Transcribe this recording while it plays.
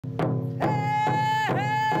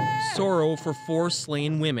sorrow for 4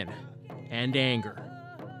 slain women, and anger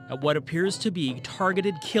at what appears to be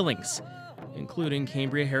targeted killings, including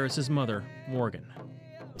Cambria Harris's mother, Morgan.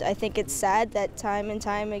 I think it's sad that time and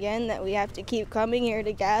time again that we have to keep coming here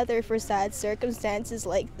to gather for sad circumstances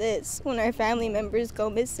like this when our family members go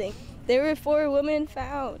missing. There were 4 women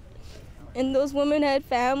found, and those women had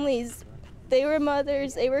families. They were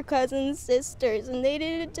mothers, they were cousins, sisters, and they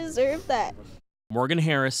didn't deserve that. Morgan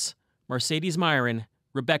Harris, Marcedes Myran,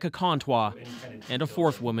 Rebecca Contois, and a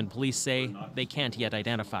 4th woman police say they can't yet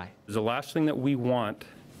identify. The last thing that we want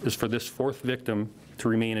is for this 4th victim to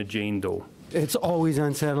remain a Jane Doe. It's always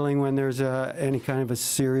unsettling when there's any kind of a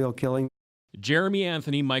serial killing. Jeremy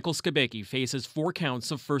Anthony Michael Skibicki faces 4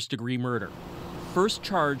 counts of first-degree murder. First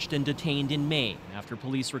charged and detained in May after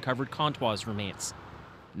police recovered Contois' remains.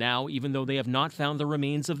 Now, even though they have not found the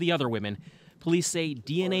remains of the other women, police say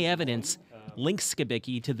DNA evidence links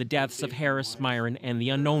Skibicki to the deaths of Harris, Myran, and the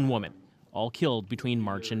unknown woman, all killed between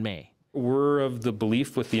March and May. We're of the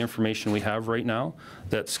belief with the information we have right now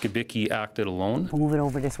that Skibicki acted alone. Move it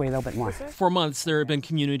over this way a little bit more. For months, there have been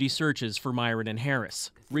community searches for Myran and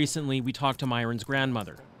Harris. Recently, we talked to Myran's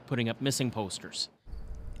grandmother, putting up missing posters.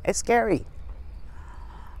 It's scary.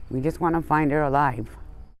 We just want to find her alive.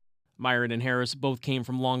 Myran and Harris both came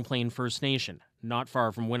from Long Plain First Nation, not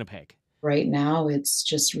far from Winnipeg. Right now, it's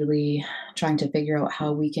just really trying to figure out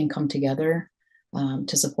how we can come together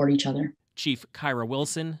to support each other. Chief Kyra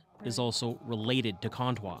Wilson is also related to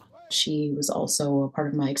Contois. She was also a part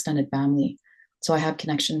of my extended family. So I have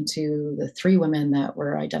connection to the 3 women that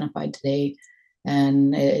were identified today.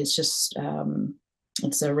 And it's just,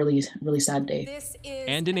 it's a really, really sad day.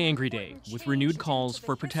 And an angry day with renewed calls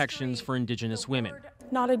for protections for Indigenous women.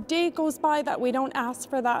 Not a day goes by that we don't ask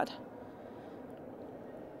for that.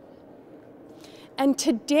 And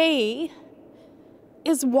today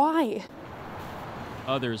is why.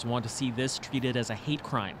 Others want to see this treated as a hate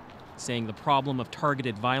crime, saying the problem of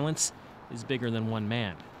targeted violence is bigger than one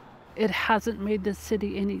man. It hasn't made the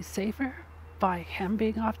city any safer by him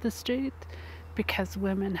being off the street, because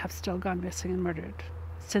women have still gone missing and murdered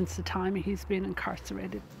since the time he's been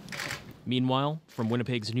incarcerated. Meanwhile, from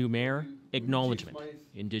Winnipeg's new mayor, acknowledgement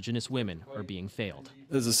Indigenous women are being failed.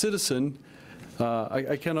 As a citizen,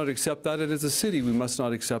 I cannot accept that, and as a city, we must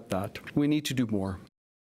not accept that. We need to do more.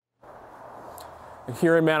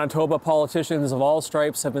 Here in Manitoba, politicians of all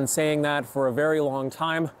stripes have been saying that for a very long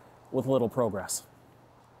time, with little progress.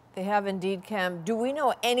 They have indeed, Cam. Do we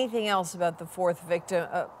know anything else about the 4th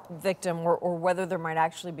victim or whether there might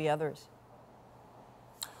actually be others?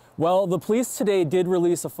 Well, the police today did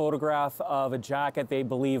release a photograph of a jacket they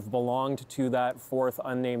believe belonged to that 4th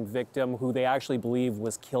unnamed victim, who they actually believe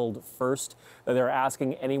was killed first. They're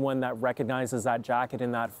asking anyone that recognizes that jacket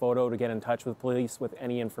in that photo to get in touch with police with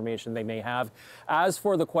any information they may have. As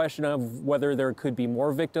for the question of whether there could be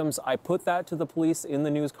more victims, I put that to the police in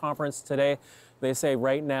the news conference today. They say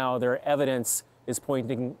right now their evidence is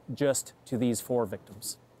pointing just to these 4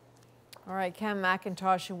 victims. All right, Cam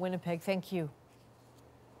McIntosh in Winnipeg, thank you.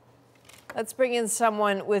 Let's bring in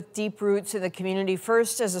someone with deep roots in the community,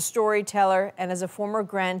 first as a storyteller and as a former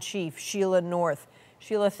Grand Chief, Sheila North.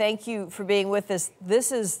 Sheila, thank you for being with us.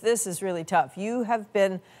 This is really tough. You have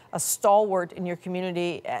been a stalwart in your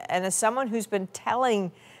community, and as someone who's been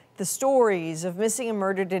telling the stories of missing and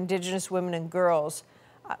murdered Indigenous women and girls,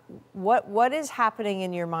 what is happening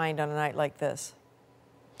in your mind on a night like this?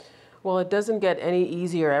 Well, it doesn't get any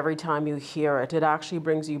easier every time you hear it. It actually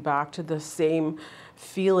brings you back to the same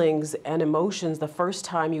feelings and emotions the first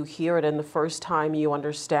time you hear it and the first time you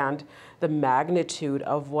understand the magnitude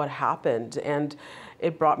of what happened. And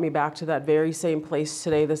it brought me back to that very same place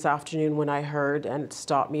today, this afternoon, when I heard, and it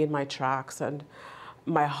stopped me in my tracks. And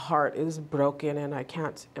my heart is broken, and I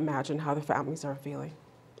can't imagine how the families are feeling.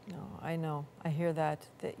 No, I know. I hear that.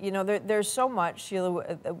 You know, there's so much,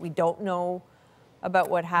 Sheila, that we don't know about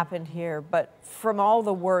what happened here, but from all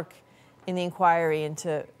the work in the inquiry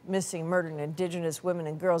into missing, murdered Indigenous women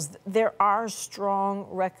and girls, there are strong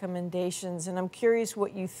recommendations, and I'm curious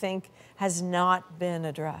what you think has not been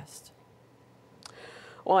addressed.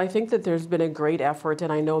 Well, I think that there's been a great effort,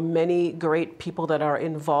 and I know many great people that are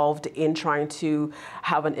involved in trying to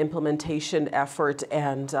have an implementation effort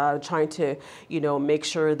and trying to, make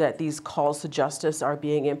sure that these calls to justice are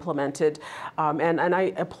being implemented. And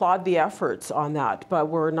I applaud the efforts on that, but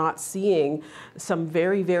we're not seeing some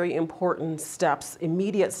very, very important steps,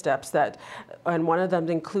 immediate steps that, and one of them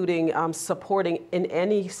including supporting in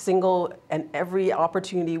any single and every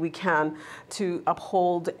opportunity we can to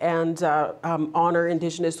uphold and honor Indigenous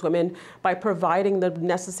Indigenous women by providing the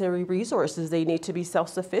necessary resources. They need to be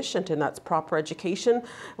self-sufficient, and that's proper education,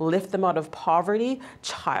 lift them out of poverty,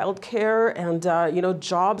 childcare, and you know,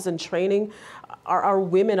 jobs and training. Our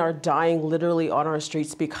women are dying literally on our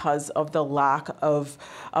streets because of the lack of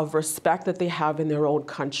respect that they have in their own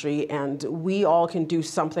country, and we all can do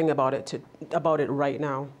something about it right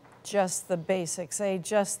now. Just the basics, eh?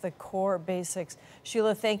 Just the core basics.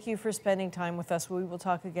 Sheila, thank you for spending time with us. We will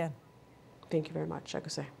talk again. Thank you very much,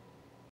 Jaguse.